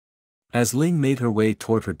As Ling made her way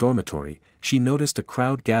toward her dormitory, she noticed a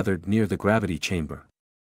crowd gathered near the gravity chamber.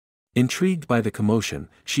 Intrigued by the commotion,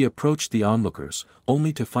 she approached the onlookers,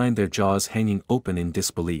 only to find their jaws hanging open in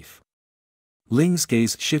disbelief. Ling's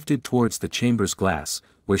gaze shifted towards the chamber's glass,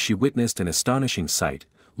 where she witnessed an astonishing sight,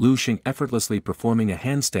 Lu Xing effortlessly performing a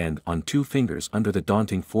handstand on 2 fingers under the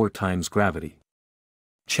daunting 4 times gravity.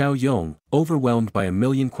 Qiao Yong, overwhelmed by a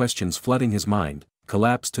million questions flooding his mind,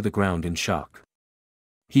 collapsed to the ground in shock.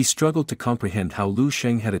 He struggled to comprehend how Lu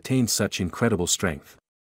Xing had attained such incredible strength.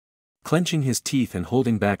 Clenching his teeth and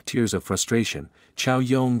holding back tears of frustration, Qiao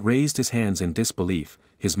Yong raised his hands in disbelief,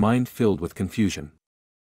 his mind filled with confusion.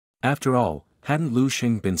 After all, hadn't Lu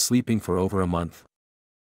Xing been sleeping for over a month?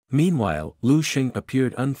 Meanwhile, Lu Xing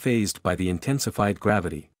appeared unfazed by the intensified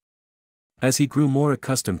gravity. As he grew more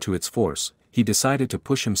accustomed to its force, he decided to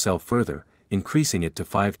push himself further, increasing it to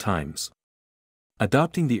 5 times.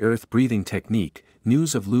 Adopting the earth-breathing technique,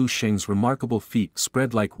 news of Lu Xing's remarkable feat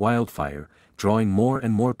spread like wildfire, drawing more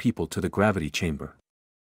and more people to the gravity chamber.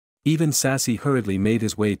 Even Sassy hurriedly made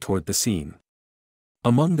his way toward the scene.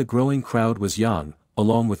 Among the growing crowd was Yang,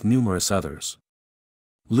 along with numerous others.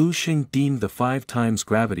 Lu Xing deemed the 5 times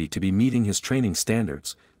gravity to be meeting his training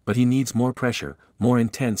standards, but he needs more pressure, more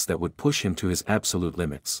intense that would push him to his absolute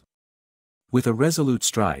limits. With a resolute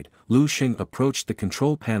stride, Lu Xing approached the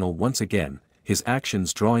control panel once again, his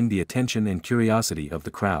actions drawing the attention and curiosity of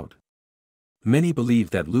the crowd. Many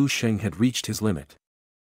believed that Lu Xing had reached his limit.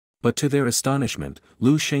 But to their astonishment,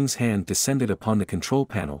 Lu Xing's hand descended upon the control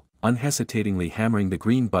panel, unhesitatingly hammering the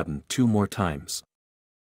green button 2 more times.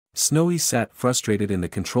 Snowy sat frustrated in the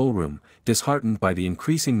control room, disheartened by the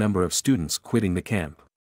increasing number of students quitting the camp.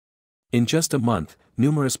 In just a month,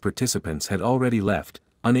 numerous participants had already left,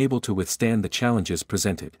 unable to withstand the challenges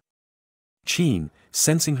presented. Qin,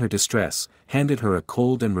 sensing her distress, handed her a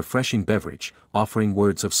cold and refreshing beverage, offering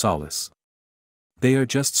words of solace. They are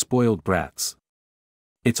just spoiled brats.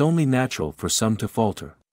 It's only natural for some to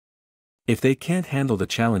falter. If they can't handle the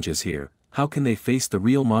challenges here, how can they face the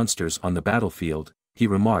real monsters on the battlefield, he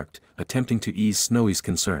remarked, attempting to ease Snowy's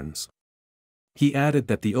concerns. He added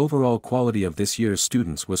that the overall quality of this year's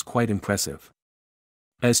students was quite impressive.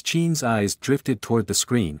 As Qin's eyes drifted toward the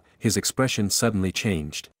screen, his expression suddenly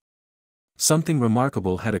changed. Something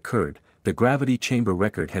remarkable had occurred, the gravity chamber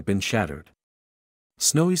record had been shattered.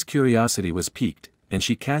 Snowy's curiosity was piqued, and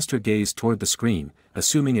she cast her gaze toward the screen,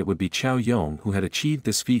 assuming it would be Qiao Yong who had achieved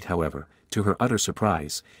this feat. However, to her utter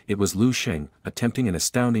surprise, it was Lu Xing, attempting an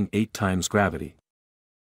astounding 8 times gravity.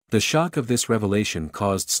 The shock of this revelation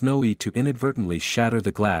caused Snowy to inadvertently shatter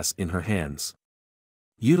the glass in her hands.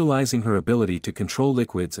 Utilizing her ability to control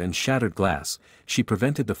liquids and shattered glass, she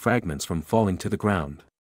prevented the fragments from falling to the ground.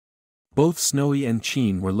 Both Snowy and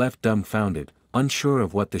Qin were left dumbfounded, unsure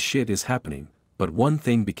of what the shit is happening, but one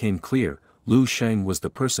thing became clear, Lu Xing was the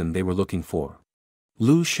person they were looking for.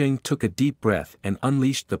 Lu Xing took a deep breath and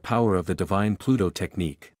unleashed the power of the divine Pluto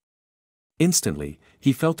technique. Instantly,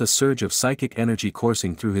 he felt a surge of psychic energy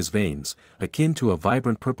coursing through his veins, akin to a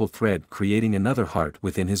vibrant purple thread creating another heart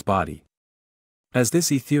within his body. As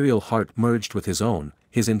this ethereal heart merged with his own,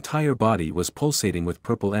 his entire body was pulsating with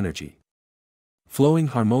purple energy, flowing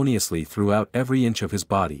harmoniously throughout every inch of his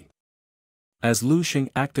body. As Lu Xing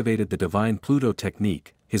activated the divine Pluto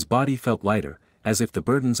technique, his body felt lighter, as if the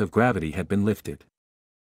burdens of gravity had been lifted.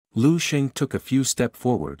 Lu Xing took a few steps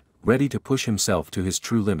forward, ready to push himself to his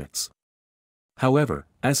true limits. However,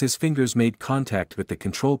 as his fingers made contact with the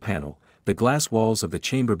control panel, the glass walls of the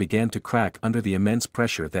chamber began to crack under the immense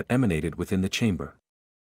pressure that emanated within the chamber.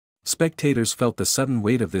 Spectators felt the sudden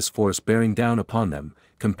weight of this force bearing down upon them,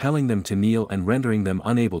 compelling them to kneel and rendering them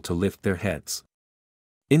unable to lift their heads.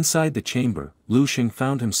 Inside the chamber, Lu Xing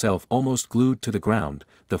found himself almost glued to the ground,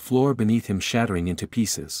 the floor beneath him shattering into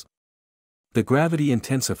pieces. The gravity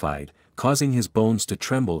intensified, causing his bones to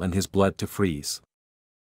tremble and his blood to freeze.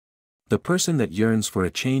 The person that yearns for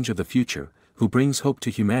a change of the future, who brings hope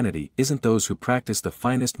to humanity, isn't those who practice the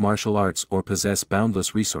finest martial arts or possess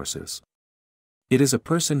boundless resources. It is a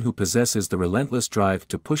person who possesses the relentless drive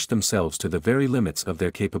to push themselves to the very limits of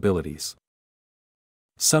their capabilities.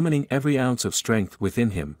 Summoning every ounce of strength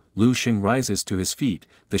within him, Lu Xing rises to his feet,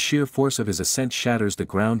 the sheer force of his ascent shatters the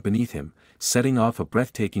ground beneath him, setting off a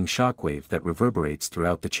breathtaking shockwave that reverberates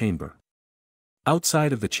throughout the chamber.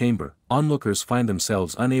 Outside of the chamber, onlookers find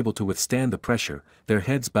themselves unable to withstand the pressure, their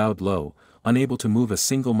heads bowed low, unable to move a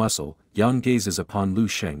single muscle. Yang gazes upon Lu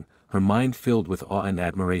Xing, her mind filled with awe and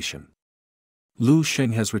admiration. Lu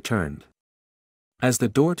Xing has returned. As the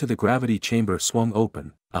door to the gravity chamber swung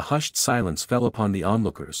open, a hushed silence fell upon the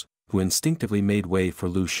onlookers, who instinctively made way for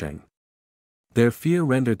Lu Xing. Their fear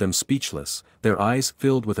rendered them speechless, their eyes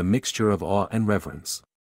filled with a mixture of awe and reverence.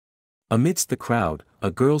 Amidst the crowd,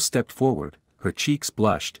 a girl stepped forward, her cheeks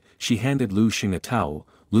blushed, she handed Lu Xing a towel.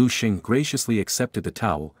 Lu Xing graciously accepted the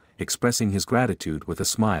towel, expressing his gratitude with a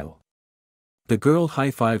smile. The girl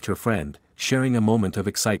high-fived her friend, sharing a moment of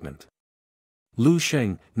excitement. Lu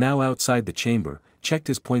Xing, now outside the chamber, checked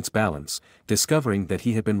his points balance, discovering that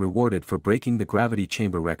he had been rewarded for breaking the gravity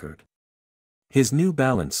chamber record. His new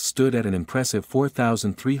balance stood at an impressive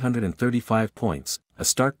 4,335 points, a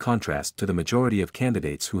stark contrast to the majority of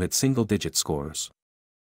candidates who had single-digit scores.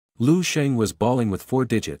 Lu Xing was bawling with 4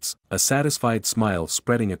 digits, a satisfied smile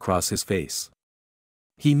spreading across his face.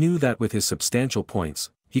 He knew that with his substantial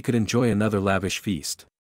points, he could enjoy another lavish feast.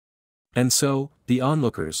 And so, the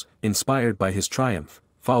onlookers, inspired by his triumph,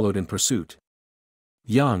 followed in pursuit.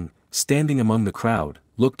 Yang, standing among the crowd,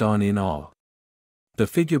 looked on in awe. The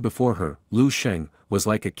figure before her, Lu Xing, was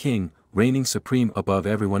like a king, reigning supreme above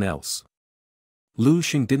everyone else. Lu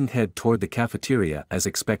Xing didn't head toward the cafeteria as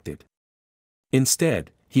expected.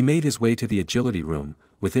 Instead, he made his way to the agility room.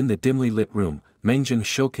 Within the dimly lit room, Mengjin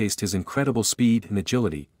showcased his incredible speed and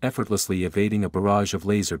agility, effortlessly evading a barrage of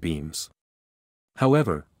laser beams.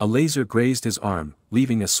 However, a laser grazed his arm,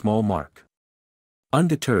 leaving a small mark.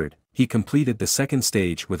 Undeterred, he completed the second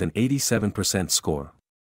stage with an 87% score.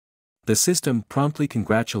 The system promptly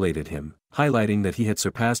congratulated him, highlighting that he had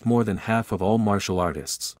surpassed more than half of all martial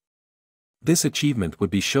artists. This achievement would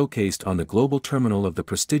be showcased on the global terminal of the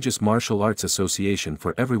prestigious Martial Arts Association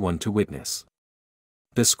for everyone to witness.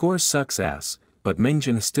 The score sucks ass, but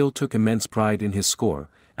Mengjin still took immense pride in his score.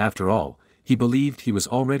 After all, he believed he was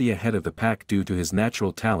already ahead of the pack due to his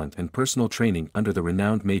natural talent and personal training under the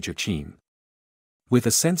renowned Major Qin. With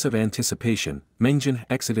a sense of anticipation, Mengjin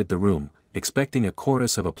exited the room, expecting a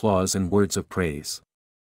chorus of applause and words of praise.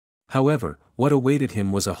 However, what awaited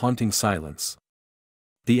him was a haunting silence.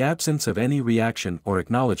 The absence of any reaction or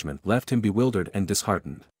acknowledgement left him bewildered and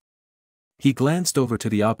disheartened. He glanced over to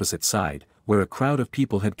the opposite side, where a crowd of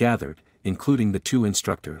people had gathered, including the 2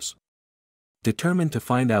 instructors. Determined to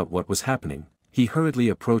find out what was happening, he hurriedly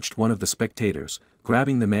approached one of the spectators,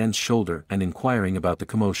 grabbing the man's shoulder and inquiring about the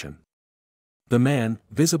commotion. The man,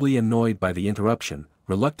 visibly annoyed by the interruption,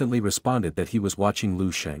 reluctantly responded that he was watching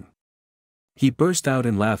Lu Xing. He burst out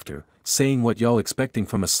in laughter, saying, "What y'all expecting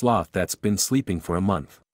from a sloth that's been sleeping for a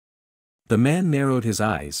month?" The man narrowed his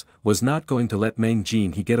eyes, was not going to let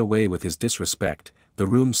Mengjin get away with his disrespect. The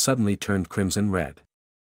room suddenly turned crimson red,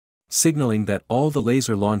 signaling that all the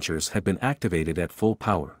laser launchers had been activated at full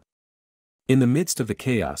power. In the midst of the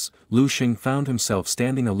chaos, Lu Xing found himself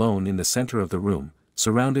standing alone in the center of the room,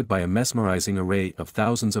 surrounded by a mesmerizing array of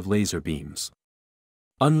thousands of laser beams.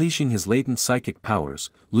 Unleashing his latent psychic powers,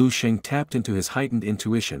 Lu Xing tapped into his heightened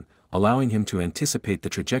intuition, allowing him to anticipate the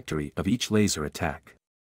trajectory of each laser attack.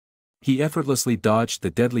 He effortlessly dodged the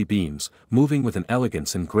deadly beams, moving with an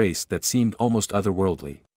elegance and grace that seemed almost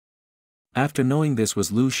otherworldly. After knowing this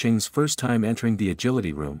was Lu Xing's first time entering the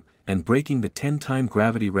agility room, and breaking the 10-time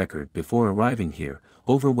gravity record before arriving here,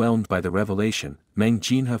 overwhelmed by the revelation,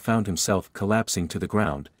 Mengjin found himself collapsing to the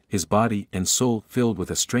ground, his body and soul filled with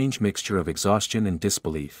a strange mixture of exhaustion and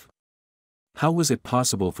disbelief. How was it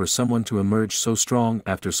possible for someone to emerge so strong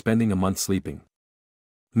after spending a month sleeping?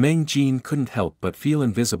 Mengjin couldn't help but feel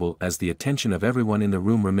invisible as the attention of everyone in the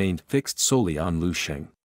room remained fixed solely on Lu Xing.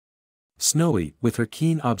 Snowy, with her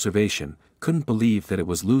keen observation, couldn't believe that it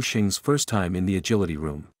was Lu Xing's first time in the agility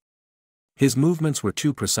room. His movements were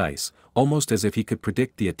too precise, almost as if he could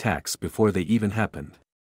predict the attacks before they even happened.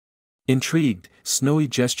 Intrigued, Snowy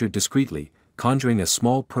gestured discreetly, conjuring a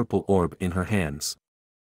small purple orb in her hands.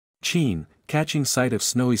 Qin, catching sight of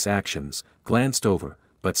Snowy's actions, glanced over,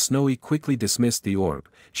 but Snowy quickly dismissed the orb.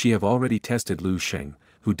 She had already tested Lu Xing,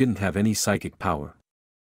 who didn't have any psychic power.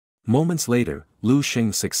 Moments later, Lu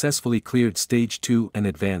Xing successfully cleared Stage 2 and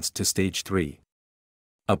advanced to Stage 3.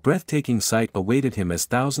 A breathtaking sight awaited him as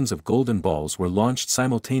thousands of golden balls were launched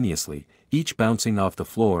simultaneously, each bouncing off the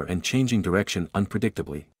floor and changing direction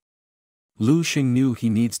unpredictably. Lu Xing knew he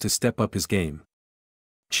needs to step up his game.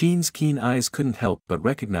 Qin's keen eyes couldn't help but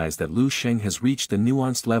recognize that Lu Xing has reached a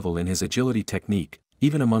nuanced level in his agility technique.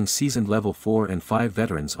 Even among seasoned level 4 and 5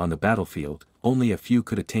 veterans on the battlefield, only a few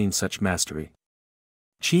could attain such mastery.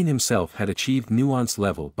 Qin himself had achieved nuance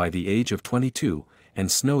level by the age of 22,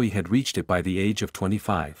 and Snowy had reached it by the age of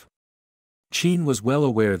 25. Qin was well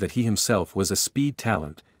aware that he himself was a speed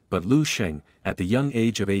talent, but Lu Xing, at the young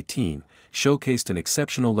age of 18, showcased an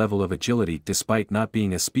exceptional level of agility despite not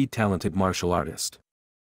being a speed-talented martial artist.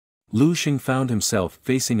 Lu Xing found himself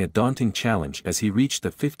facing a daunting challenge as he reached the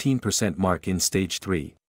 15% mark in Stage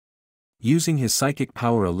 3. Using his psychic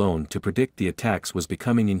power alone to predict the attacks was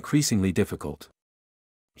becoming increasingly difficult.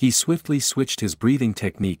 He swiftly switched his breathing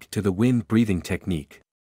technique to the wind breathing technique.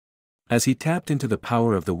 As he tapped into the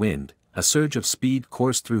power of the wind, a surge of speed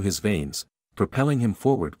coursed through his veins, propelling him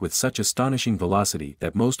forward with such astonishing velocity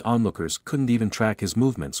that most onlookers couldn't even track his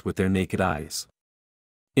movements with their naked eyes.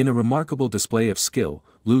 In a remarkable display of skill,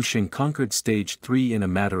 Lu Xing conquered stage 3 in a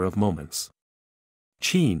matter of moments.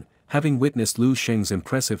 Qin, having witnessed Lu Xing's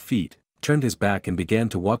impressive feat, turned his back and began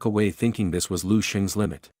to walk away thinking this was Lu Xing's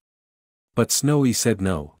limit. But Snowy said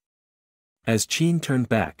no. As Qin turned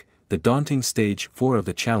back, the daunting stage 4 of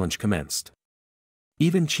the challenge commenced.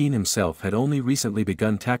 Even Qin himself had only recently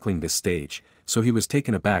begun tackling this stage, so he was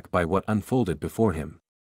taken aback by what unfolded before him.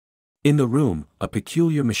 In the room, a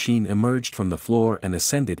peculiar machine emerged from the floor and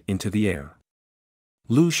ascended into the air.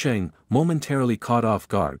 Lu Xing, momentarily caught off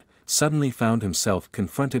guard, suddenly found himself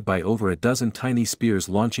confronted by over a dozen tiny spears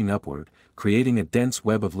launching upward, creating a dense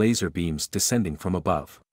web of laser beams descending from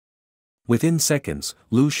above. Within seconds,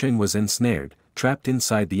 Lu Xing was ensnared, trapped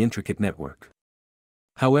inside the intricate network.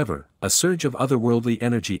 However, a surge of otherworldly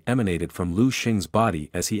energy emanated from Lu Xing's body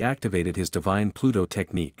as he activated his divine Pluto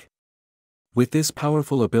technique. With this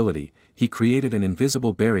powerful ability, he created an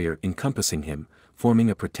invisible barrier encompassing him, forming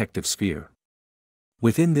a protective sphere.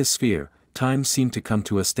 Within this sphere, time seemed to come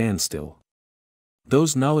to a standstill.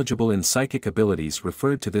 Those knowledgeable in psychic abilities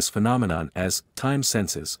referred to this phenomenon as time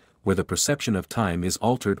senses, where the perception of time is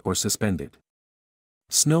altered or suspended.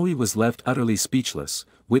 Snowy was left utterly speechless,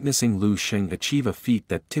 witnessing Lu Xing achieve a feat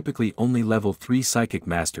that typically only level 3 psychic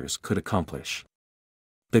masters could accomplish.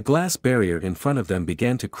 The glass barrier in front of them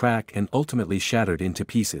began to crack and ultimately shattered into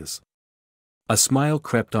pieces. A smile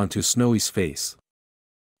crept onto Snowy's face.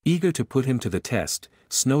 Eager to put him to the test,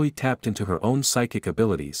 Snowy tapped into her own psychic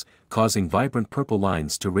abilities, causing vibrant purple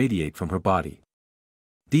lines to radiate from her body.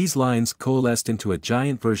 These lines coalesced into a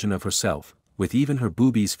giant version of herself, with even her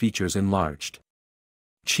boobies' features enlarged.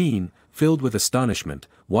 Qin, filled with astonishment,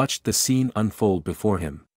 watched the scene unfold before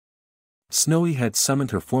him. Snowy had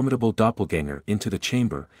summoned her formidable doppelganger into the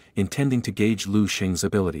chamber, intending to gauge Lu Xing's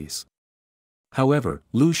abilities. However,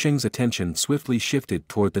 Lu Xing's attention swiftly shifted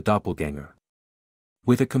toward the doppelganger.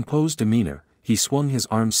 With a composed demeanor, he swung his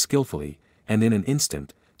arms skillfully, and in an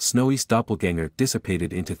instant, Snowy's doppelganger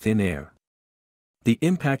dissipated into thin air. The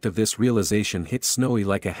impact of this realization hit Snowy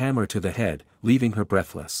like a hammer to the head, leaving her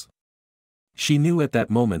breathless. She knew at that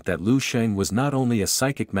moment that Lu Xing was not only a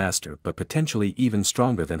psychic master but potentially even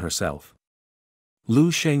stronger than herself.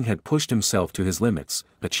 Lu Xing had pushed himself to his limits,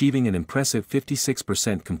 achieving an impressive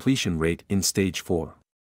 56% completion rate in stage 4.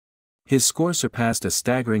 His score surpassed a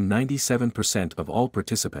staggering 97% of all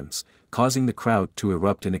participants, causing the crowd to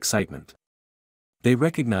erupt in excitement. They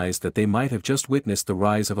recognized that they might have just witnessed the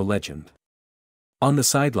rise of a legend. On the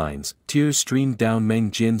sidelines, tears streamed down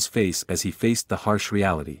Meng Jin's face as he faced the harsh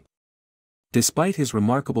reality. Despite his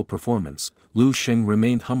remarkable performance, Lu Xing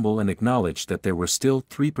remained humble and acknowledged that there were still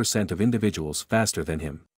 3% of individuals faster than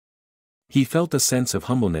him. He felt a sense of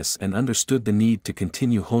humbleness and understood the need to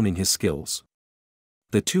continue honing his skills.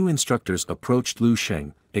 The two instructors approached Lu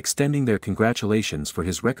Xing, extending their congratulations for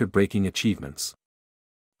his record-breaking achievements.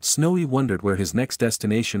 Snowy wondered where his next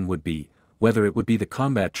destination would be, whether it would be the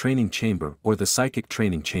combat training chamber or the psychic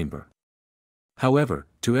training chamber. However,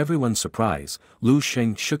 to everyone's surprise, Lu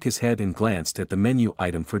Xing shook his head and glanced at the menu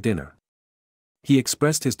item for dinner. He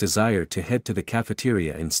expressed his desire to head to the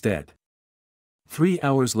cafeteria instead. 3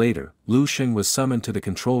 hours later, Lu Xing was summoned to the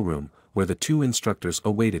control room, where the two instructors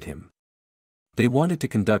awaited him. They wanted to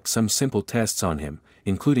conduct some simple tests on him,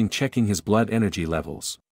 including checking his blood energy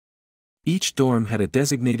levels. Each dorm had a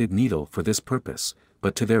designated needle for this purpose,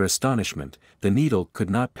 but to their astonishment, the needle could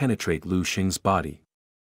not penetrate Lu Xing's body.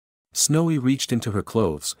 Snowy reached into her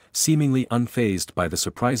clothes, seemingly unfazed by the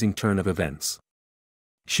surprising turn of events.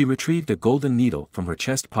 She retrieved a golden needle from her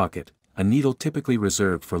chest pocket, a needle typically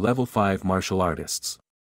reserved for level 5 martial artists.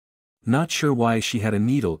 Not sure why she had a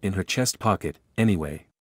needle in her chest pocket, anyway.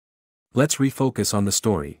 Let's refocus on the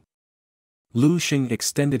story. Lu Xing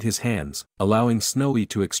extended his hands, allowing Snowy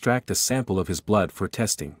to extract a sample of his blood for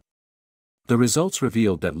testing. The results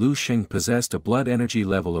revealed that Lu Xing possessed a blood energy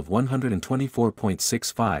level of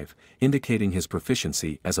 124.65, indicating his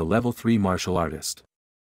proficiency as a level 3 martial artist.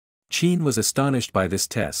 Qin was astonished by this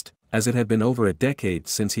test, as it had been over a decade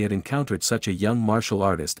since he had encountered such a young martial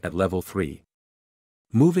artist at level 3.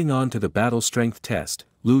 Moving on to the battle strength test,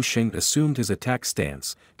 Lu Xing assumed his attack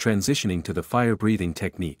stance, transitioning to the fire-breathing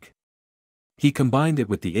technique. He combined it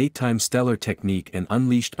with the 8-time stellar technique and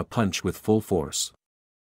unleashed a punch with full force.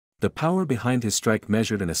 The power behind his strike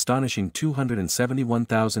measured an astonishing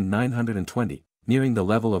 271,920, nearing the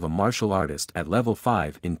level of a martial artist at level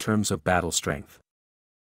 5 in terms of battle strength.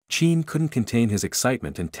 Qin couldn't contain his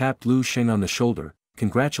excitement and tapped Lu Sheng on the shoulder,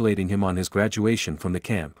 congratulating him on his graduation from the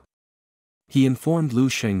camp. He informed Lu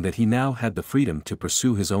Sheng that he now had the freedom to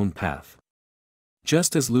pursue his own path.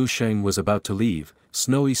 Just as Lu Sheng was about to leave,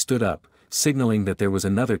 Snowy stood up, signaling that there was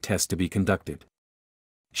another test to be conducted.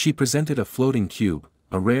 She presented a floating cube,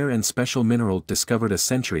 a rare and special mineral discovered a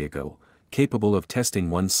century ago, capable of testing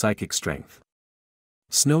one's psychic strength.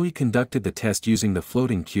 Snowy conducted the test using the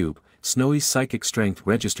floating cube. Snowy's psychic strength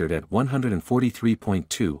registered at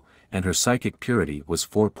 143.2, and her psychic purity was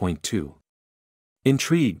 4.2.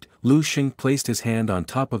 Intrigued, Lu Sheng placed his hand on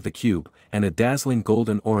top of the cube, and a dazzling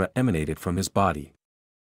golden aura emanated from his body.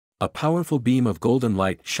 A powerful beam of golden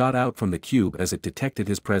light shot out from the cube as it detected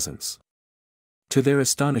his presence. To their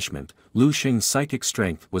astonishment, Lu Sheng's psychic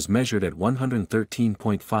strength was measured at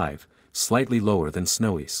 113.5, slightly lower than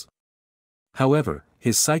Snowy's. However,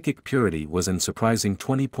 his psychic purity was an surprising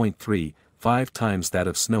 20.3, 5 times that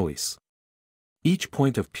of Snowy's. Each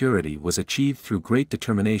point of purity was achieved through great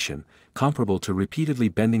determination, comparable to repeatedly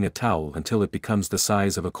bending a towel until it becomes the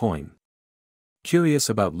size of a coin. Curious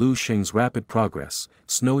about Lu Sheng's rapid progress,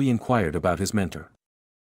 Snowy inquired about his mentor.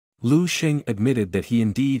 Lu Sheng admitted that he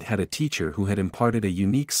indeed had a teacher who had imparted a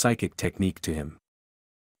unique psychic technique to him.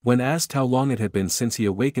 When asked how long it had been since he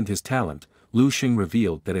awakened his talent, Lu Sheng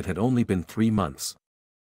revealed that it had only been 3 months.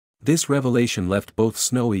 This revelation left both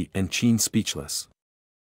Snowy and Qin speechless.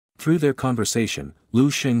 Through their conversation,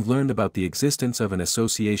 Lu Sheng learned about the existence of an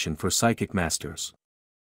association for psychic masters.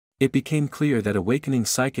 It became clear that awakening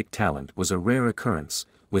psychic talent was a rare occurrence,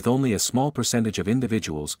 with only a small percentage of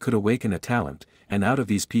individuals could awaken a talent, and out of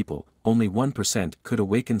these people, only 1% could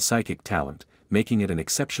awaken psychic talent, making it an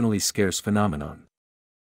exceptionally scarce phenomenon.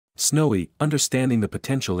 Snowy, understanding the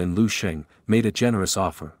potential in Lu Sheng, made a generous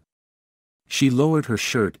offer. She lowered her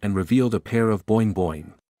shirt and revealed a pair of boing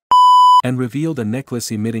boing. And revealed a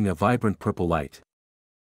necklace emitting a vibrant purple light.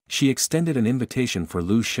 She extended an invitation for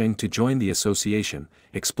Lu Sheng to join the association,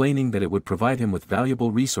 explaining that it would provide him with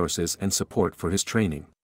valuable resources and support for his training.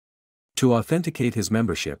 To authenticate his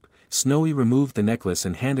membership, Snowy removed the necklace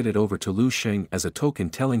and handed it over to Lu Sheng as a token,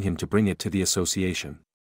 telling him to bring it to the association.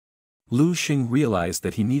 Lu Sheng realized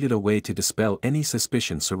that he needed a way to dispel any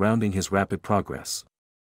suspicion surrounding his rapid progress.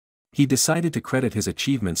 He decided to credit his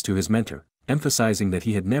achievements to his mentor, emphasizing that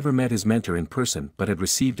he had never met his mentor in person but had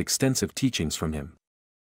received extensive teachings from him.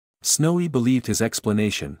 Snowy believed his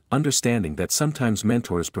explanation, understanding that sometimes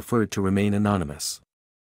mentors preferred to remain anonymous.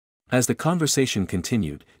 As the conversation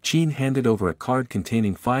continued, Qin handed over a card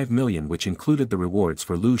containing 5 million, which included the rewards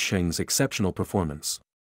for Lu Sheng's exceptional performance.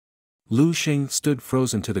 Lu Sheng stood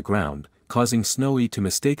frozen to the ground, causing Snowy to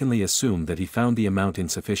mistakenly assume that he found the amount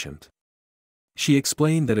insufficient. She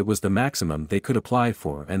explained that it was the maximum they could apply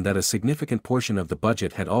for and that a significant portion of the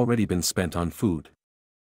budget had already been spent on food.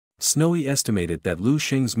 Snowy estimated that Lu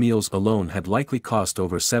Sheng's meals alone had likely cost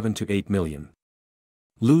over 7 to 8 million.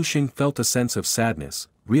 Lu Sheng felt a sense of sadness,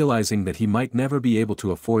 realizing that he might never be able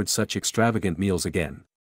to afford such extravagant meals again.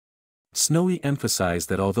 Snowy emphasized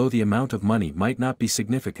that although the amount of money might not be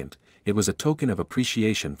significant, it was a token of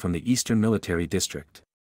appreciation from the Eastern Military District.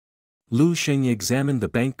 Lu Sheng examined the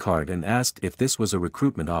bank card and asked if this was a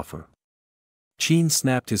recruitment offer. Qin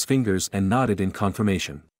snapped his fingers and nodded in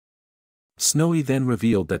confirmation. Snowy then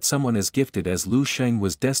revealed that someone as gifted as Lu Sheng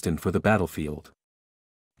was destined for the battlefield.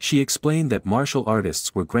 She explained that martial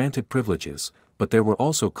artists were granted privileges, but there were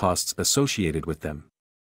also costs associated with them.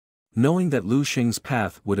 Knowing that Lu Sheng's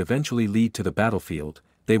path would eventually lead to the battlefield,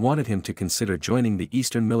 they wanted him to consider joining the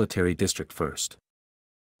Eastern Military District first.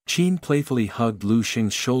 Qin playfully hugged Lu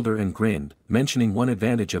Sheng's shoulder and grinned, mentioning one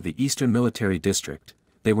advantage of the Eastern Military District: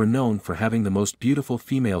 they were known for having the most beautiful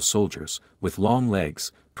female soldiers, with long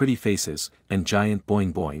legs, pretty faces, and giant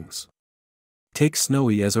boing boings. Take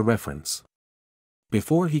Snowy as a reference.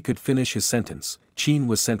 Before he could finish his sentence, Qin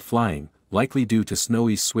was sent flying, likely due to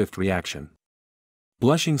Snowy's swift reaction.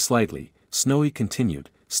 Blushing slightly, Snowy continued,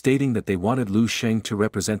 stating that they wanted Lu Sheng to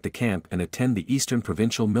represent the camp and attend the Eastern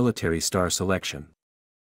Provincial Military Star Selection.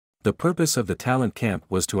 The purpose of the talent camp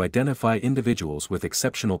was to identify individuals with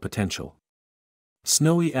exceptional potential.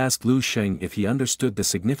 Snowy asked Lu Sheng if he understood the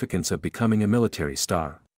significance of becoming a military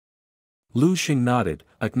star. Lu Sheng nodded,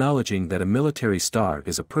 acknowledging that a military star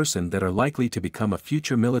is a person that are likely to become a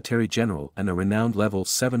future military general and a renowned level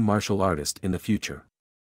 7 martial artist in the future.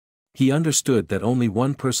 He understood that only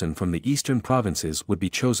one person from the eastern provinces would be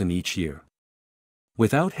chosen each year.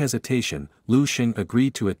 Without hesitation, Lu Sheng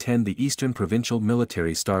agreed to attend the Eastern Provincial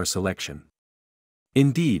Military Star Selection.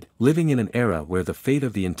 Indeed, living in an era where the fate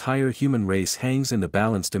of the entire human race hangs in the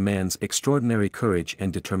balance demands extraordinary courage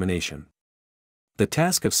and determination. The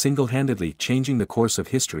task of single-handedly changing the course of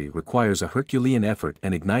history requires a Herculean effort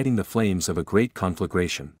and igniting the flames of a great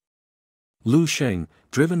conflagration. Lu Sheng,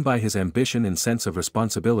 driven by his ambition and sense of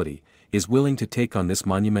responsibility, is willing to take on this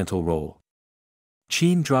monumental role.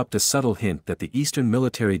 Qin dropped a subtle hint that the Eastern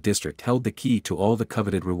Military District held the key to all the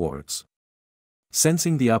coveted rewards.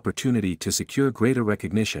 Sensing the opportunity to secure greater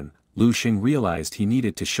recognition, Lu Sheng realized he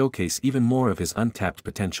needed to showcase even more of his untapped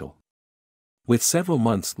potential. With several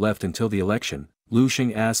months left until the election, Lu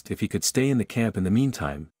Sheng asked if he could stay in the camp in the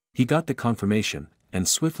meantime. He got the confirmation, and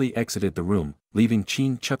swiftly exited the room, leaving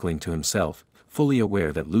Qin chuckling to himself, fully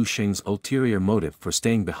aware that Lu Sheng's ulterior motive for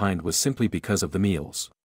staying behind was simply because of the meals.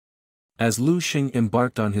 As Lu Sheng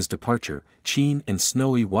embarked on his departure, Qin and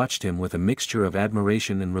Snowy watched him with a mixture of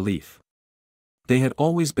admiration and relief. They had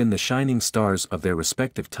always been the shining stars of their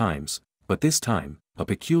respective times, but this time, a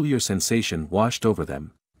peculiar sensation washed over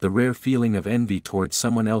them, the rare feeling of envy towards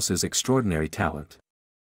someone else's extraordinary talent.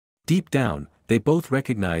 Deep down, they both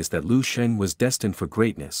recognized that Lu Sheng was destined for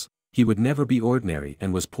greatness. He would never be ordinary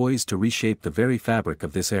and was poised to reshape the very fabric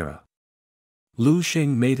of this era. Lu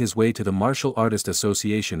Sheng made his way to the Martial Artist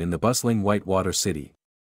Association in the bustling Whitewater City.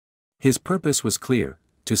 His purpose was clear: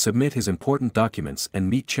 to submit his important documents and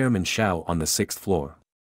meet Chairman Zhao on the 6th floor.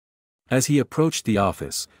 As he approached the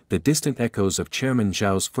office, the distant echoes of Chairman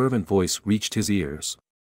Zhao's fervent voice reached his ears.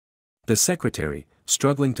 The secretary,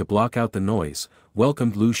 struggling to block out the noise,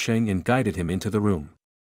 welcomed Lu Sheng and guided him into the room.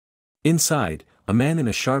 Inside, a man in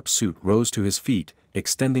a sharp suit rose to his feet,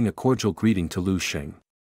 extending a cordial greeting to Lu Sheng.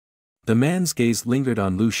 The man's gaze lingered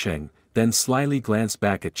on Lu Sheng, then slyly glanced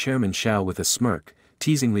back at Chairman Zhao with a smirk,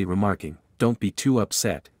 teasingly remarking, "Don't be too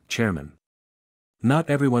upset, Chairman. Not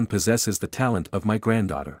everyone possesses the talent of my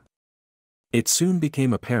granddaughter." It soon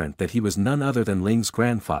became apparent that he was none other than Ling's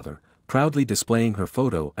grandfather, proudly displaying her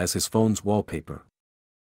photo as his phone's wallpaper.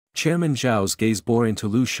 Chairman Zhao's gaze bore into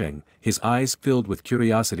Lu Sheng, his eyes filled with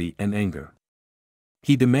curiosity and anger.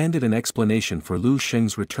 He demanded an explanation for Lu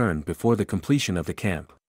Sheng's return before the completion of the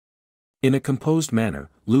camp. In a composed manner,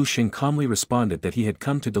 Lu Sheng calmly responded that he had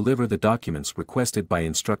come to deliver the documents requested by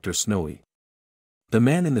Instructor Snowy. The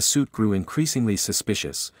man in the suit grew increasingly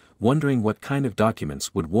suspicious, wondering what kind of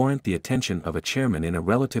documents would warrant the attention of a chairman in a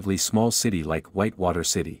relatively small city like Whitewater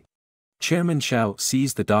City. Chairman Zhao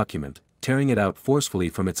seized the document, tearing it out forcefully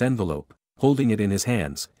from its envelope. Holding it in his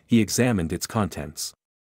hands, he examined its contents.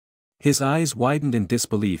 His eyes widened in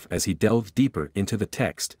disbelief as he delved deeper into the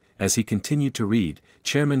text. As he continued to read,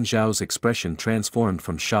 Chairman Zhao's expression transformed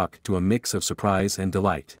from shock to a mix of surprise and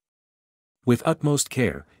delight. With utmost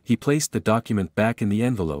care, he placed the document back in the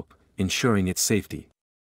envelope, ensuring its safety.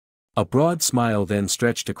 A broad smile then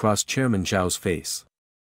stretched across Chairman Zhao's face.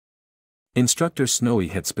 Instructor Snowy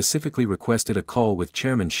had specifically requested a call with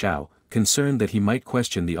Chairman Zhao, concerned that he might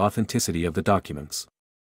question the authenticity of the documents.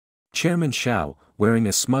 Chairman Zhao, wearing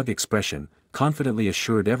a smug expression, confidently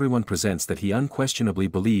assured everyone present that he unquestionably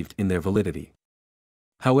believed in their validity.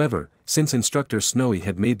 However, since Instructor Snowy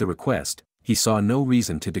had made the request, he saw no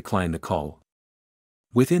reason to decline the call.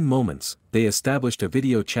 Within moments, they established a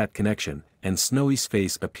video chat connection, and Snowy's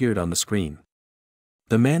face appeared on the screen.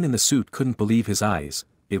 The man in the suit couldn't believe his eyes.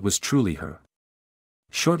 It was truly her.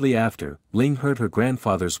 Shortly after, Ling heard her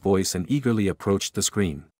grandfather's voice and eagerly approached the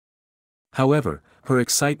screen. However, her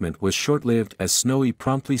excitement was short-lived as Snowy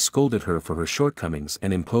promptly scolded her for her shortcomings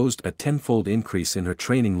and imposed a tenfold increase in her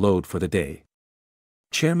training load for the day.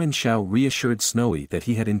 Chairman Zhao reassured Snowy that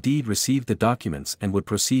he had indeed received the documents and would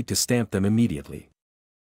proceed to stamp them immediately.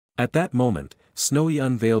 At that moment, Snowy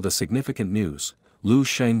unveiled a significant news: Lu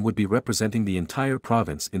Sheng would be representing the entire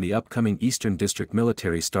province in the upcoming Eastern District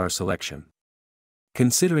Military Star Selection.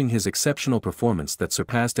 Considering his exceptional performance that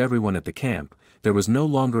surpassed everyone at the camp, there was no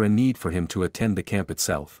longer a need for him to attend the camp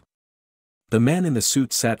itself. The man in the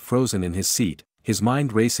suit sat frozen in his seat, his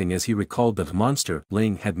mind racing as he recalled the monster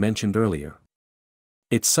Ling had mentioned earlier.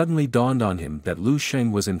 It suddenly dawned on him that Lu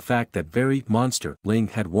Sheng was in fact that very monster Ling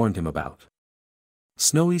had warned him about.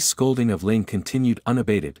 Snowy's scolding of Ling continued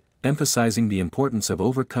unabated, emphasizing the importance of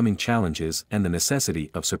overcoming challenges and the necessity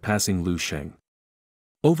of surpassing Lu Sheng.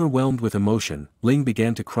 Overwhelmed with emotion, Ling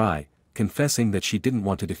began to cry, confessing that she didn't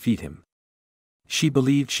want to defeat him. She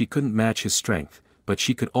believed she couldn't match his strength, but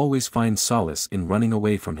she could always find solace in running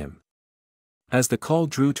away from him. As the call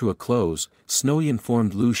drew to a close, Snowy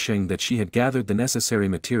informed Lu Sheng that she had gathered the necessary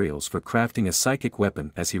materials for crafting a psychic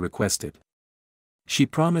weapon as he requested. She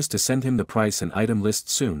promised to send him the price and item list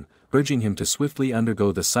soon, urging him to swiftly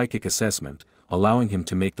undergo the psychic assessment, allowing him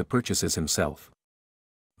to make the purchases himself.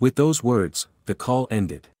 With those words, the call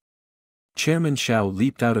ended. Chairman Xiao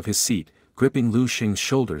leaped out of his seat, gripping Lu Xing's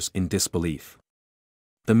shoulders in disbelief.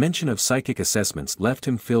 The mention of psychic assessments left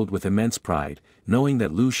him filled with immense pride, knowing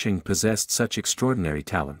that Lu Xing possessed such extraordinary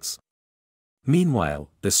talents. Meanwhile,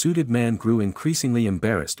 the suited man grew increasingly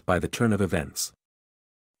embarrassed by the turn of events.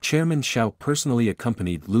 Chairman Xiao personally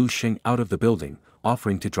accompanied Lu Xing out of the building,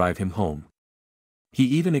 offering to drive him home. He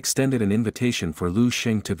even extended an invitation for Lu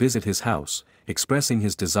Xing to visit his house, expressing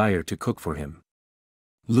his desire to cook for him.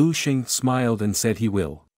 Lu Xing smiled and said he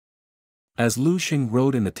will. As Lu Xing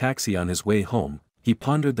rode in the taxi on his way home, he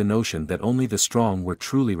pondered the notion that only the strong were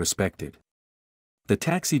truly respected. The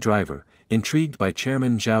taxi driver, intrigued by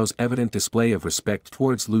Chairman Zhao's evident display of respect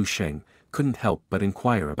towards Lu Xing, couldn't help but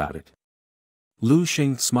inquire about it. Lu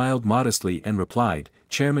Xing smiled modestly and replied,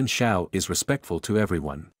 "Chairman Xiao is respectful to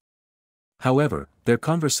everyone." However, their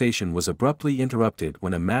conversation was abruptly interrupted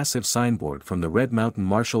when a massive signboard from the Red Mountain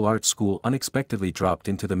Martial Arts School unexpectedly dropped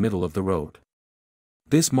into the middle of the road.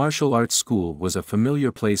 This martial arts school was a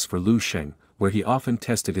familiar place for Lu Xing, where he often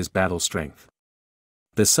tested his battle strength.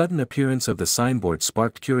 The sudden appearance of the signboard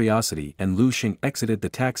sparked curiosity and Lu Xing exited the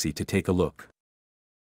taxi to take a look.